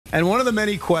And one of the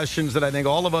many questions that I think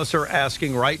all of us are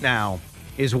asking right now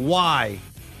is why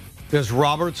does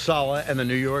Robert Saleh and the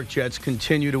New York Jets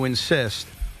continue to insist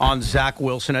on Zach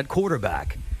Wilson at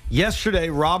quarterback? Yesterday,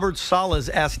 Robert Saleh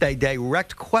asked a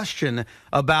direct question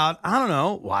about, I don't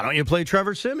know, why don't you play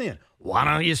Trevor Siemian? Why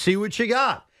don't you see what you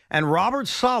got? And Robert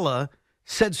Saleh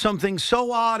said something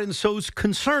so odd and so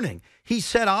concerning. He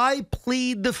said, I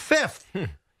plead the fifth.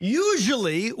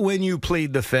 Usually, when you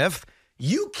plead the fifth,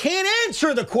 you can't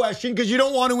answer the question because you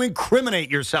don't want to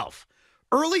incriminate yourself.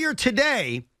 Earlier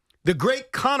today, the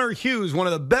great Connor Hughes, one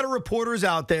of the better reporters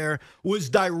out there,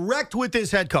 was direct with his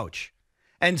head coach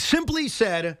and simply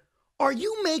said, are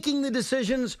you making the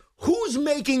decisions? Who's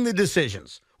making the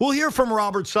decisions? We'll hear from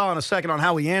Robert Saleh in a second on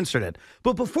how he answered it.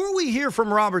 But before we hear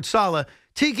from Robert Saleh,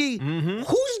 Tiki,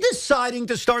 who's deciding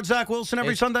to start Zach Wilson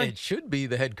every Sunday? It should be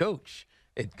the head coach.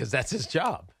 Because that's his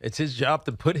job. It's his job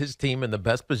to put his team in the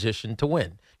best position to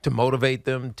win, to motivate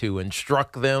them, to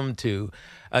instruct them, to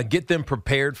get them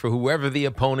prepared for whoever the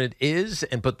opponent is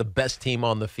and put the best team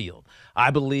on the field.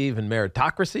 I believe in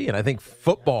meritocracy, and I think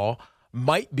football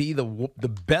might be the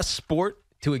best sport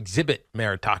to exhibit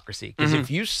meritocracy. Because if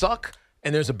you suck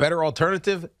and there's a better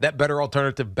alternative, that better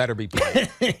alternative better be played.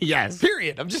 Yes.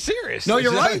 Period. I'm just serious. No,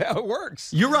 you're right. That's how it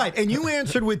works. You're right. And you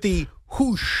answered with the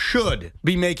who should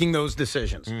be making those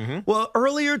decisions. Well,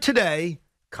 earlier today,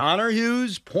 Connor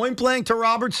Hughes, point blank to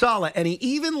Robert Saleh, and he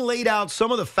even laid out some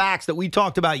of the facts that we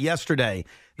talked about yesterday,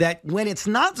 that when it's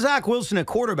not Zach Wilson at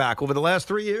quarterback over the last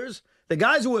 3 years, the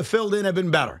guys who have filled in have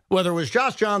been better, whether it was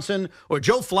Josh Johnson or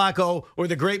Joe Flacco or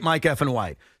the great Mike Effin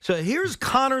White. So here's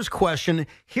Connor's question,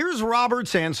 here's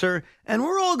Robert's answer, and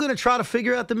we're all going to try to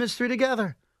figure out the mystery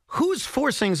together. Who's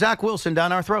forcing Zach Wilson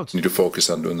down our throats? Need to focus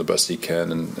on doing the best he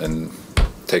can and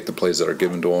take the plays that are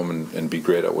given to him and be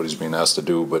great at what he's being asked to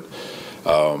do. But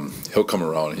he'll come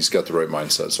around. He's got the right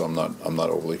mindset, so I'm not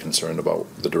overly concerned about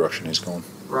the direction he's going.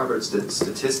 Robert,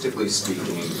 statistically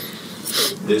speaking,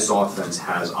 this offense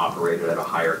has operated at a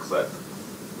higher clip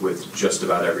with just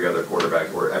about every other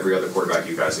quarterback or every other quarterback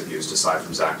you guys have used aside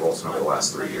from Zach Wilson over the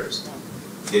last 3 years.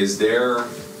 Is there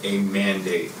a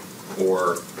mandate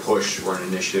or push or an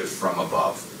initiative from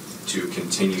above to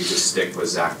continue to stick with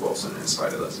Zach Wilson in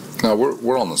spite of this? No,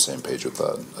 we're on the same page with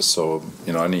that. So,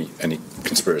 any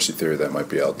conspiracy theory that might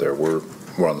be out there, we're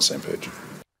on the same page.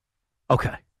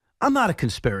 Okay. I'm not a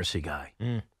conspiracy guy.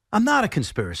 I'm not a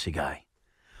conspiracy guy.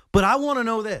 But I want to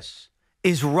know this.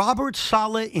 Is Robert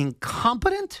Saleh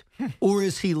incompetent or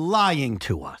is he lying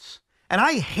to us? And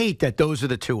I hate that those are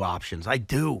the two options. I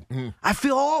do. I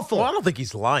feel awful. Well, I don't think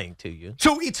he's lying to you.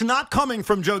 So it's not coming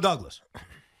from Joe Douglas.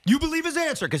 You believe his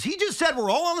answer because he just said we're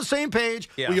all on the same page.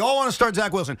 Yeah. We all want to start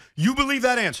Zach Wilson. You believe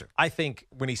that answer? I think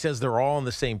when he says they're all on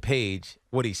the same page,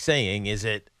 what he's saying is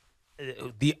that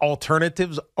the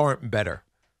alternatives aren't better.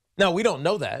 Now, we don't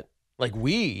know that. Like,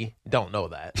 we don't know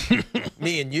that.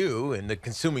 Me and you and the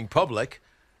consuming public,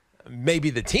 maybe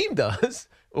the team does,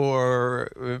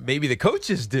 or maybe the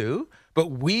coaches do, but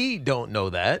we don't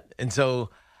know that. And so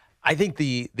I think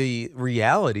the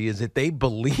reality is that they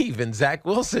believe in Zach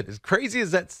Wilson, as crazy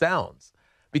as that sounds,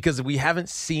 because we haven't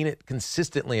seen it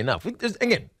consistently enough.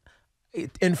 Again,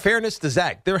 in fairness to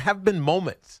Zach, there have been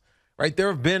moments, right? There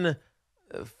have been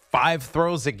 5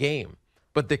 throws a game,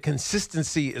 but the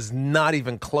consistency is not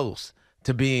even close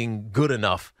to being good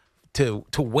enough to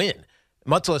win,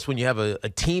 much less when you have a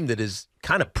team that is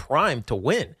kind of primed to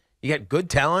win. You got good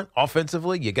talent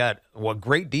offensively. You got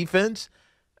great defense.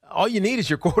 All you need is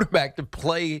your quarterback to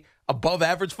play above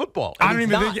average football. I don't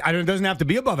even think it doesn't have to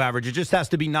be above average. It just has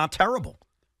to be not terrible.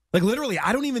 Like, literally,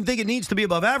 I don't even think it needs to be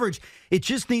above average. It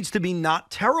just needs to be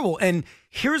not terrible. And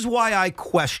here's why I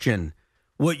question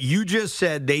what you just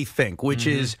said they think, which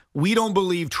is we don't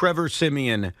believe Trevor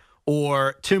Siemian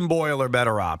or Tim Boyle are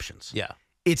better options. Yeah.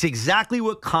 It's exactly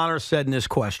what Connor said in this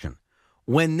question.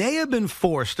 When they have been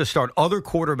forced to start other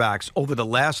quarterbacks over the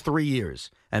last 3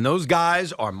 years, and those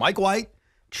guys are Mike White,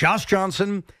 Josh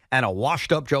Johnson, and a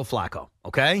washed-up Joe Flacco,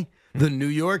 okay? The New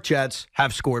York Jets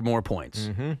have scored more points.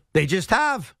 They just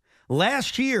have.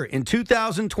 Last year, in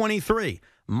 2023,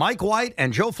 Mike White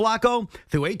and Joe Flacco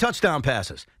threw 8 touchdown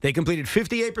passes. They completed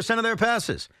 58% of their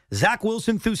passes. Zach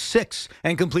Wilson threw 6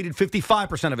 and completed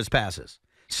 55% of his passes.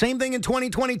 Same thing in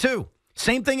 2022.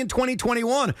 Same thing in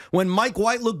 2021 when Mike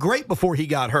White looked great before he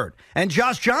got hurt. And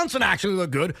Josh Johnson actually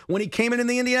looked good when he came in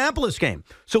the Indianapolis game.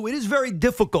 So it is very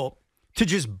difficult to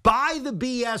just buy the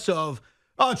BS of,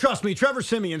 oh, trust me, Trevor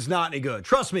Siemian's not any good.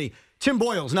 Trust me, Tim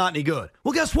Boyle's not any good.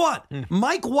 Well, guess what?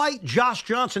 Mike White, Josh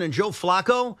Johnson, and Joe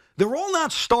Flacco, they're all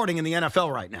not starting in the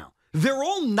NFL right now. They're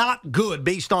all not good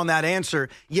based on that answer.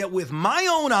 Yet with my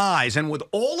own eyes and with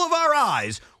all of our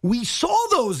eyes, we saw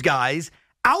those guys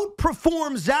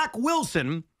outperform Zach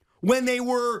Wilson when they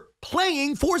were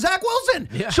playing for Zach Wilson.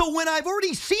 Yeah. So when I've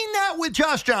already seen that with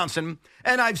Josh Johnson,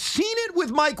 and I've seen it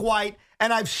with Mike White,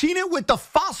 and I've seen it with the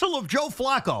fossil of Joe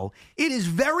Flacco, it is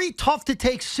very tough to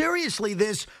take seriously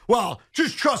this, well,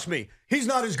 just trust me, he's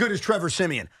not as good as Trevor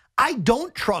Siemian. I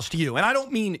don't trust you, and I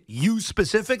don't mean you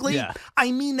specifically. Yeah.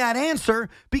 I mean that answer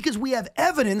because we have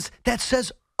evidence that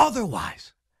says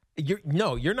otherwise.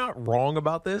 You're not wrong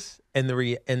about this. And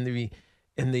the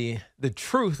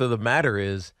truth of the matter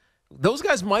is, those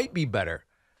guys might be better,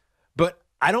 but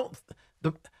I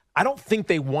don't think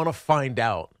they want to find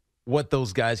out what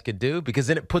those guys could do, because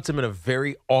then it puts them in a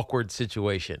very awkward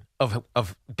situation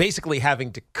of basically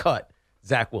having to cut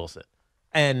Zach Wilson.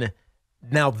 And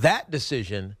now that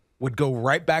decision would go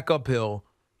right back uphill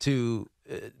to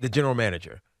the general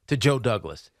manager, to Joe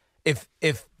Douglas. If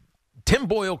Tim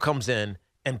Boyle comes in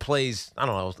and plays, I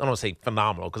don't want to say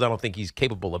phenomenal, because I don't think he's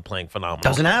capable of playing phenomenal.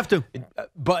 Doesn't have to.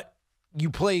 But you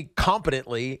play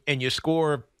competently and you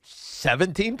score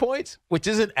 17 points, which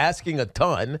isn't asking a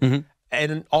ton,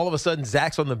 and all of a sudden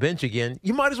Zach's on the bench again,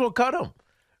 you might as well cut him,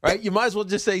 right? You might as well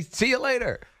just say, see you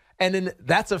later. And then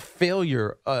that's a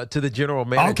failure to the general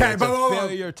manager. Okay, it's a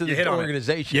failure to the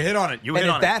organization. You hit on it. And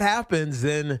if that happens,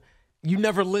 then you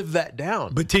never live that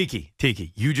down. But Tiki,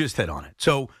 you just hit on it.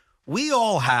 So we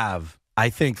all have, I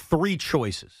think, 3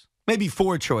 choices, maybe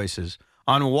 4 choices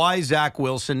on why Zach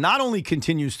Wilson not only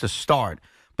continues to start,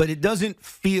 but it doesn't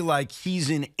feel like he's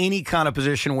in any kind of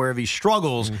position where if he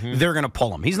struggles, they're going to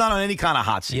pull him. He's not on any kind of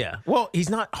hot seat. Yeah. Well, he's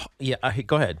not. Yeah.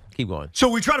 Go ahead. Keep going. So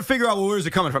we try to figure out, well, where is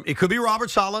it coming from? It could be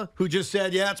Robert Saleh, who just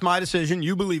said, yeah, it's my decision.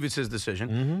 You believe it's his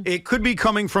decision. It could be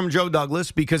coming from Joe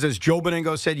Douglas, because as Joe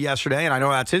Beningo said yesterday, and I know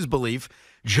that's his belief,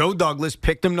 Joe Douglas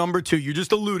picked him number 2. You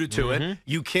just alluded to it.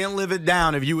 You can't live it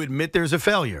down if you admit there's a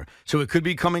failure. So it could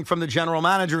be coming from the general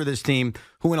manager of this team,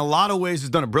 who in a lot of ways has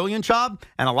done a brilliant job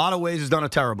and a lot of ways has done a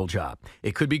terrible job.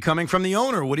 It could be coming from the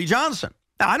owner, Woody Johnson.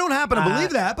 Now, I don't happen to believe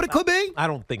that, but it could be. I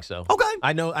don't think so. Okay.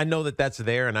 I know that that's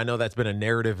there, and I know that's been a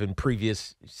narrative in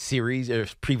previous series or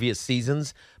previous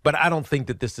seasons, but I don't think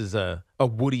that this is a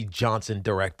Woody Johnson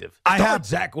directive. Start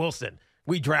Zach Wilson.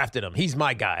 We drafted him. He's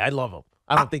my guy. I love him.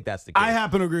 I don't think that's the case. I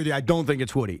happen to agree with you. I don't think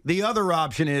it's Woody. The other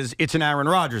option is it's an Aaron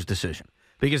Rodgers decision,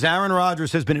 because Aaron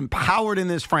Rodgers has been empowered in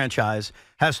this franchise,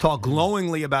 has talked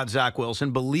glowingly about Zach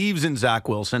Wilson, believes in Zach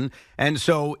Wilson, and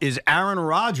so is Aaron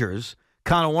Rodgers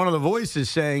kind of one of the voices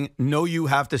saying, no, you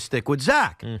have to stick with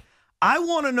Zach. I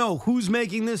want to know who's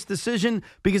making this decision,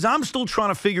 because I'm still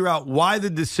trying to figure out why the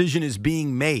decision is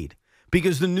being made.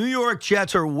 Because the New York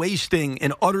Jets are wasting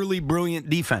an utterly brilliant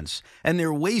defense, and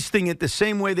they're wasting it the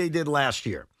same way they did last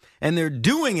year. And they're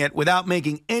doing it without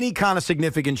making any kind of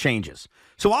significant changes.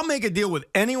 So I'll make a deal with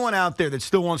anyone out there that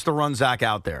still wants to run Zach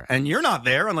out there. And you're not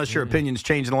there unless your opinion's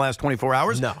changed in the last 24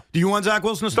 hours. No. Do you want Zach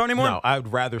Wilson to start anymore? No, I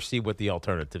would rather see what the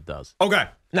alternative does. Okay.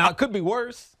 Now, it could be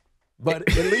worse, but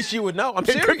at least you would know. I'm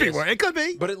serious. It could be worse. It could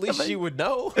be. But at least you would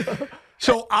know.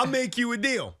 So I'll make you a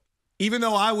deal. Even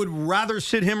though I would rather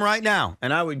sit him right now,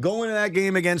 and I would go into that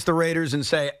game against the Raiders and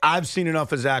say, I've seen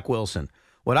enough of Zach Wilson.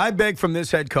 What I beg from this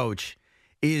head coach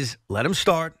is let him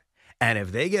start, and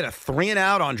if they get a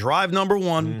 3-and-out on drive number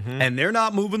 1, and they're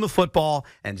not moving the football,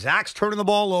 and Zach's turning the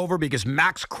ball over because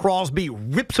Max Crosby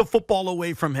rips a football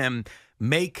away from him,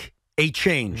 make a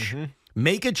change.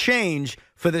 Make a change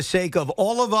for the sake of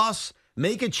all of us.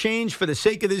 Make a change for the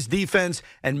sake of this defense,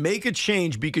 and make a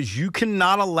change because you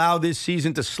cannot allow this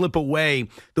season to slip away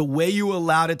the way you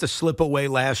allowed it to slip away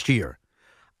last year.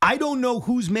 I don't know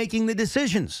who's making the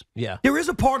decisions. Yeah. There is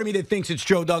a part of me that thinks it's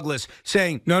Joe Douglas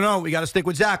saying, no, we got to stick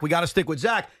with Zach. We got to stick with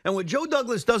Zach. And what Joe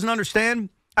Douglas doesn't understand,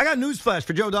 I got news flash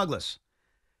for Joe Douglas.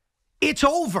 It's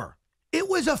over. It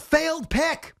was a failed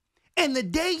pick. And the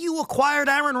day you acquired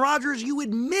Aaron Rodgers, you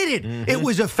admitted it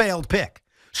was a failed pick.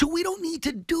 So we don't need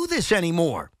to do this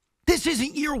anymore. This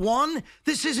isn't year 1.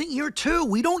 This isn't year 2.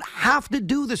 We don't have to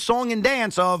do the song and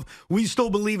dance of, we still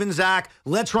believe in Zach.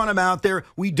 Let's run him out there.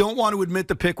 We don't want to admit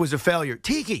the pick was a failure.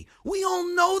 Tiki, we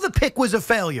all know the pick was a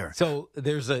failure. So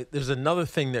there's another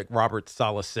thing that Robert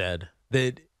Saleh said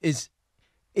that is,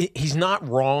 he's not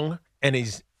wrong, and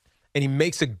he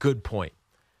makes a good point.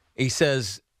 He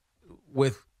says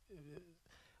with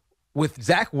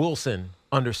Zach Wilson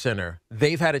under center,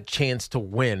 they've had a chance to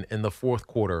win in the fourth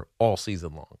quarter all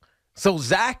season long. So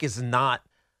Zach is not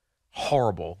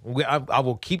horrible. I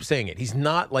will keep saying it. He's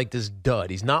not like this dud.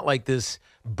 He's not like this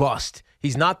bust.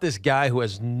 He's not this guy who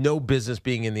has no business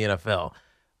being in the NFL.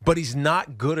 But he's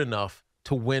not good enough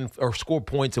to win or score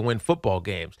points and win football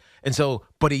games. And so,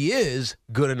 but he is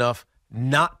good enough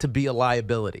not to be a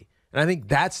liability. And I think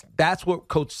that's what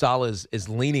Coach Saleh is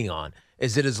leaning on,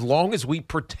 is that as long as we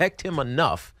protect him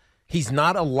enough, he's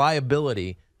not a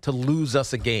liability to lose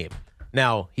us a game.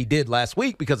 Now, he did last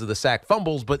week because of the sack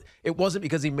fumbles, but it wasn't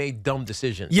because he made dumb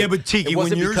decisions. Yeah, but Tiki,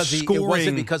 when you're scoring... It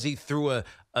wasn't because he threw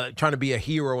trying to be a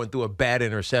hero and threw a bad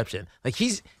interception. Like,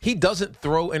 he doesn't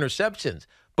throw interceptions,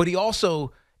 but he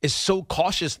also is so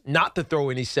cautious not to throw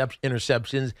any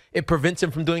interceptions, it prevents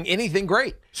him from doing anything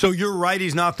great. So you're right,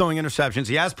 he's not throwing interceptions.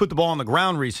 He has put the ball on the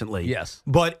ground recently. Yes.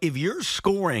 But if you're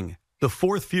scoring the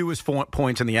fourth fewest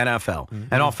points in the NFL,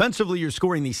 and offensively you're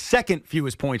scoring the second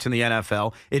fewest points in the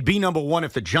NFL, it'd be number one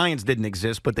if the Giants didn't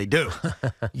exist, but they do.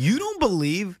 You don't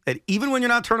believe that even when you're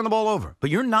not turning the ball over, but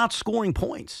you're not scoring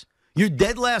points, you're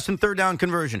dead last in third down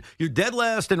conversion, you're dead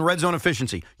last in red zone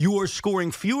efficiency, you are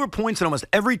scoring fewer points than almost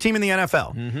every team in the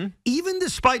NFL, even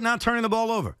despite not turning the ball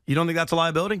over. You don't think that's a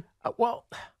liability?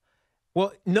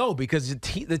 Well, no, because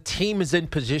the team is in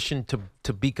position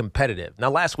to be competitive. Now,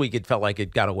 last week it felt like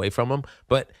it got away from them,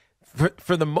 but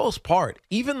for the most part,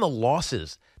 even the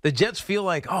losses, the Jets feel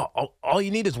like, all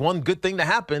you need is one good thing to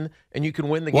happen and you can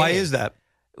win the game. Why is that?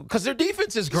 Because their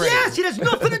defense is great. Yes, it has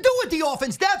nothing to do with the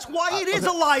offense. That's why it is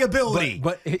a liability.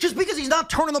 But just because he's not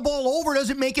turning the ball over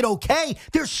doesn't make it okay.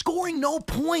 They're scoring no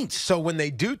points. So when they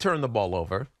do turn the ball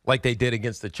over, like they did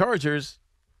against the Chargers,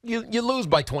 you lose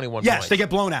by 21 points. Yes, they get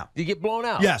blown out. You get blown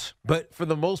out. Yes. But for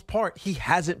the most part, he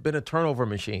hasn't been a turnover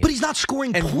machine. But he's not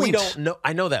scoring points. We don't know.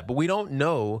 I know that, but we don't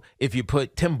know if you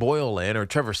put Tim Boyle in or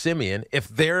Trevor Siemian, if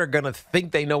they're going to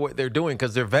think they know what they're doing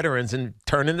because they're veterans and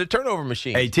turn into turnover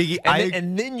machines. Hey, Tiki,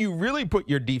 and then you really put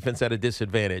your defense at a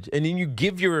disadvantage. And then you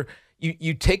give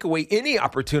you take away any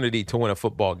opportunity to win a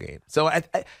football game. So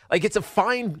it's a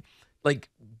fine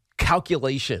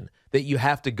calculation that you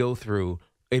have to go through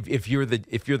if you're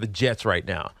the Jets right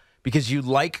now, because you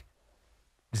like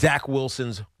Zach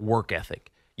Wilson's work ethic.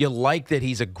 You like that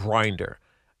he's a grinder.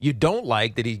 You don't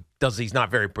like that he's not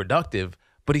very productive,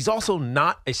 but he's also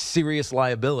not a serious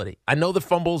liability. I know the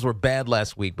fumbles were bad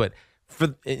last week, but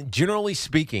generally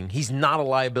speaking, he's not a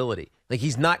liability. Like,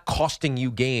 he's not costing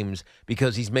you games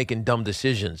because he's making dumb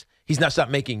decisions. He's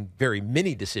not making very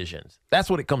many decisions. That's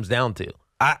what it comes down to.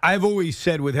 I've always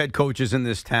said with head coaches in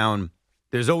this town,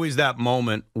 there's always that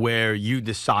moment where you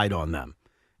decide on them.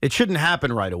 It shouldn't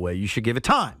happen right away. You should give it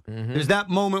time. There's that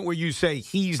moment where you say,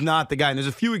 he's not the guy. And there's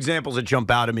a few examples that jump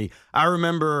out at me. I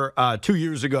remember 2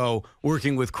 years ago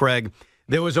working with Craig,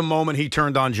 there was a moment he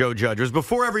turned on Joe Judge. It was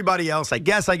before everybody else. I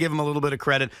guess I give him a little bit of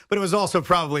credit, but it was also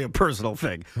probably a personal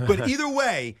thing. But either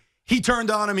way, he turned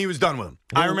on him. He was done with him.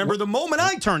 I remember the moment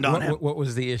I turned on him. What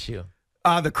was the issue?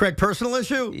 The Craig personal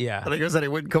issue? Yeah. I think I said he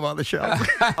wouldn't come on the show.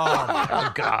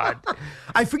 Oh, God.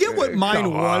 I forget what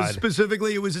mine was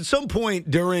specifically. It was at some point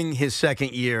during his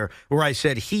second year where I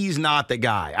said, he's not the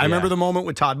guy. I remember the moment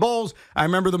with Todd Bowles. I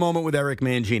remember the moment with Eric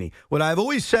Mangini. What I've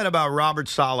always said about Robert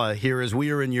Saleh here as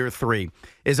we are in year 3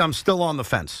 is I'm still on the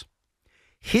fence.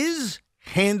 His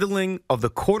handling of the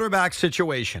quarterback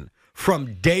situation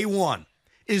from day one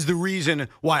is the reason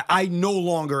why I no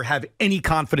longer have any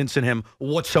confidence in him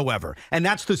whatsoever. And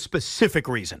that's the specific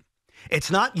reason.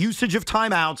 It's not usage of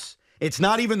timeouts. It's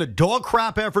not even the dog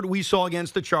crap effort we saw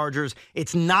against the Chargers.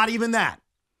 It's not even that.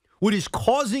 What is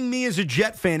causing me as a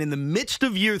Jet fan in the midst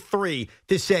of year 3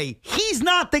 to say he's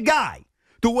not the guy,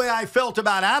 the way I felt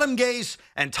about Adam Gase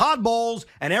and Todd Bowles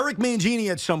and Eric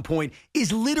Mangini at some point,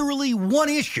 is literally one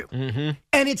issue. And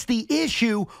it's the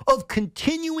issue of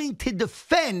continuing to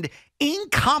defend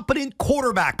incompetent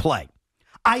quarterback play.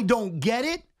 I don't get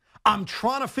it. I'm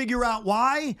trying to figure out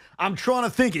why. I'm trying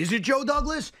to think, is it Joe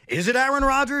Douglas? Is it Aaron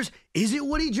Rodgers? Is it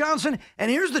Woody Johnson?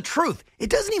 And here's the truth. It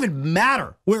doesn't even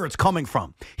matter where it's coming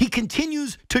from. He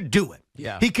continues to do it.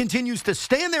 Yeah. He continues to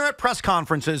stand there at press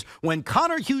conferences when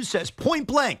Connor Hughes says point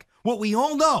blank what we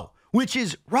all know, which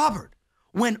is, Robert,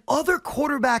 when other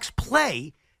quarterbacks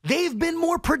play, they've been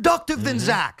more productive than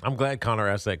Zach. I'm glad Connor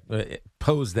asked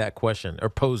posed that question or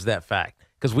posed that fact,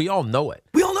 because we all know it.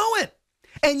 We all know it.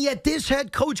 And yet this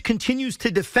head coach continues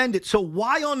to defend it. So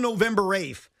why on November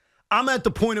 8th, I'm at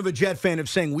the point of a Jet fan of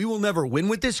saying we will never win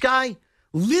with this guy,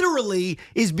 literally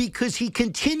is because he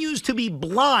continues to be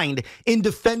blind in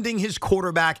defending his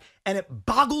quarterback. And it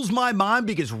boggles my mind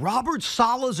because Robert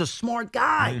Saleh is a smart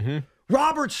guy.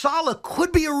 Robert Saleh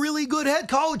could be a really good head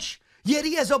coach, yet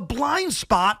he has a blind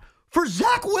spot for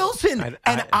Zach Wilson,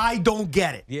 and I don't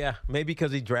get it. Yeah, maybe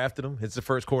because he drafted him. It's the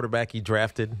first quarterback he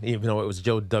drafted, even though it was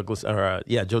Joe Douglas,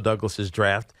 Joe Douglas's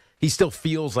draft. He still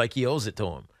feels like he owes it to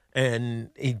him, and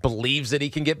he believes that he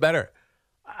can get better.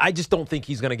 I just don't think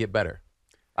he's going to get better.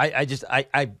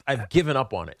 I've given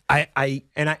up on it. I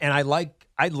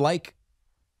like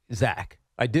Zach.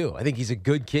 I do. I think he's a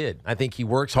good kid. I think he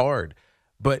works hard.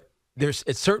 But there's at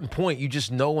a certain point you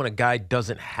just know when a guy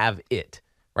doesn't have it,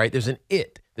 right? There's an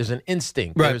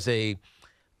instinct. Right. There's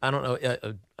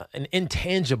an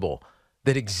intangible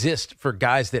that exists for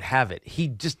guys that have it. He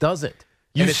just doesn't.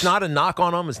 And it's not a knock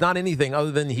on him. It's not anything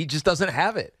other than he just doesn't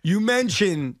have it. You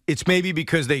mentioned it's maybe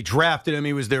because they drafted him.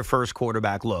 He was their first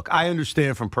quarterback. Look, I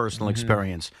understand from personal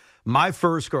experience. My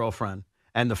first girlfriend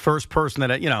and the first person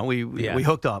that, we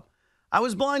hooked up, I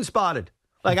was blind spotted.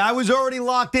 Like, I was already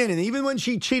locked in. And even when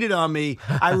she cheated on me,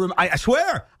 I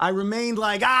swear, I remained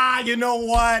like, you know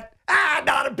what?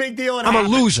 Not a big deal. I'm a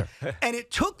loser. And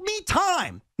it took me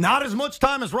time, not as much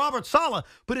time as Robert Saleh,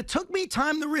 but it took me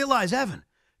time to realize, Evan,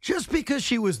 just because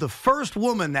she was the first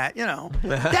woman that,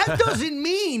 that doesn't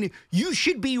mean you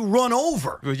should be run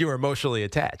over. Because you were emotionally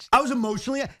attached. I was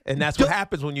emotionally attached. And that's what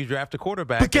happens when you draft a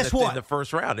quarterback. But guess what? In the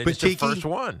first round. But It's the first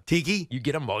one. Tiki. You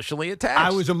get emotionally attached. I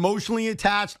was emotionally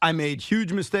attached. I made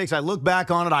huge mistakes. I look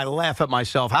back on it. I laugh at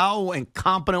myself. How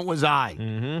incompetent was I?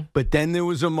 Mm-hmm. But then there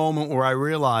was a moment where I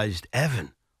realized,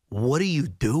 Evan, what are you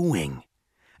doing?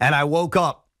 And I woke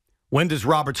up. When does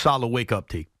Robert Saleh wake up,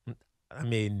 T? I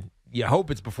mean, you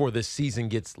hope it's before this season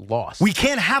gets lost. We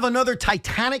can't have another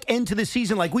Titanic end to the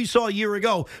season like we saw a year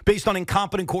ago based on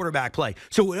incompetent quarterback play.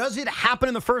 So does it happen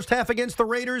in the first half against the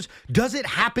Raiders? Does it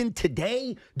happen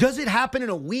today? Does it happen in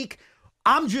a week?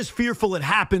 I'm just fearful it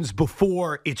happens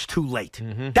before it's too late.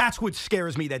 Mm-hmm. That's what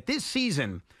scares me, that this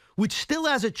season, which still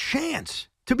has a chance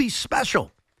to be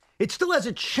special, it still has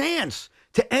a chance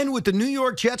to end with the New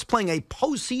York Jets playing a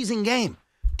postseason game.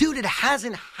 Dude, it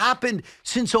hasn't happened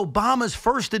since Obama's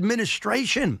first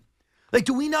administration. Like,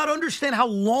 do we not understand how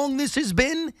long this has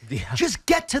been? Yeah. Just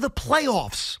get to the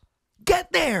playoffs.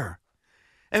 Get there.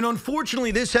 And unfortunately,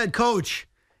 this head coach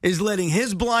is letting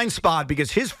his blind spot,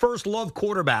 because his first love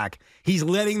quarterback, he's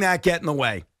letting that get in the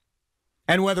way.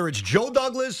 And whether it's Joe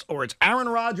Douglas or it's Aaron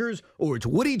Rodgers or it's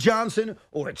Woody Johnson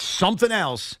or it's something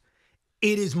else,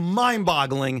 it is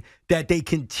mind-boggling that they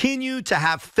continue to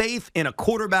have faith in a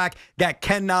quarterback that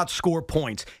cannot score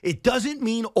points. It doesn't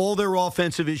mean all their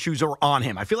offensive issues are on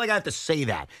him. I feel like I have to say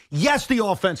that. Yes, the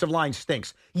offensive line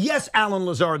stinks. Yes, Alan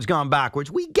Lazard's gone backwards.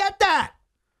 We get that.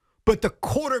 But the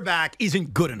quarterback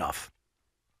isn't good enough.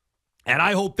 And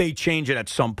I hope they change it at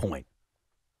some point.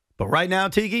 But right now,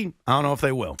 Tiki, I don't know if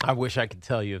they will. I wish I could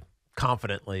tell you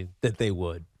confidently that they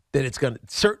would. That it's going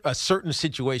to a certain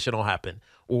situation will happen,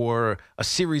 or a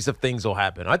series of things will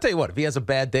happen. I tell you what, if he has a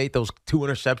bad day, those 2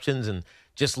 interceptions, and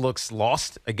just looks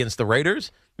lost against the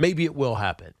Raiders, maybe it will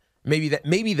happen.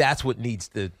 Maybe that's what needs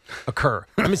to occur.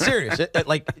 I mean, serious.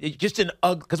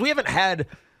 Because we haven't had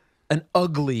an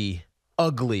ugly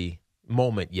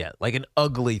moment yet, like an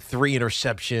ugly 3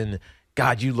 interception.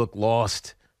 God, you look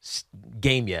lost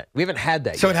game yet. We haven't had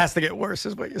that so yet. It has to get worse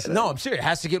is what you're saying. No, I'm serious. It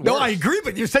has to get worse. No, I agree,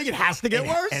 but you're saying it has to get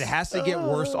worse? And it has to get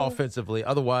worse offensively.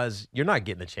 Otherwise, you're not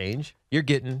getting a change. You're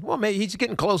getting, maybe he's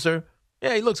getting closer.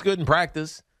 Yeah, he looks good in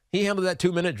practice. He handled that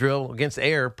 2-minute drill against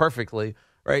air perfectly,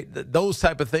 right? Those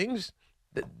type of things,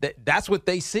 that's what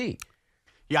they see.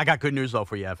 Yeah, I got good news, though,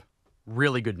 for you, Ev.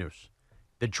 Really good news.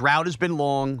 The drought has been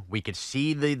long. We could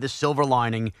see the silver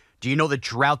lining. Do you know the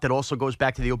drought that also goes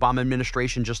back to the Obama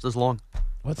administration just as long?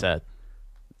 What's that?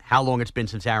 How long it's been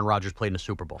since Aaron Rodgers played in a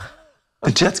Super Bowl.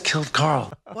 The Jets killed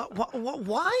Carl.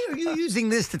 Why are you using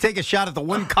this to take a shot at the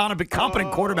one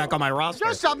competent quarterback on my roster?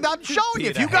 Just, I'm showing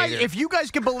you. If you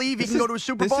guys can believe he can go to a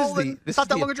Super Bowl, it's not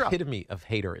that long a drought. This is the epitome of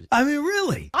haterism. I mean,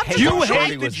 really? You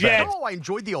hate the Jets. No, I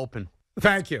enjoyed the Open.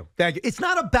 Thank you. It's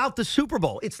not about the Super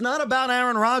Bowl. It's not about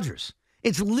Aaron Rodgers.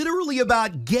 It's literally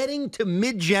about getting to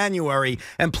mid-January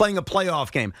and playing a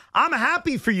playoff game. I'm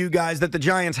happy for you guys that the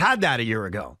Giants had that a year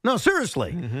ago. No,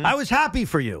 seriously. Mm-hmm. I was happy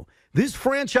for you. This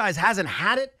franchise hasn't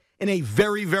had it in a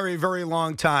very, very, very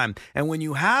long time. And when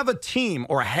you have a team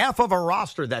or half of a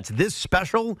roster that's this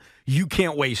special, you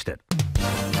can't waste it.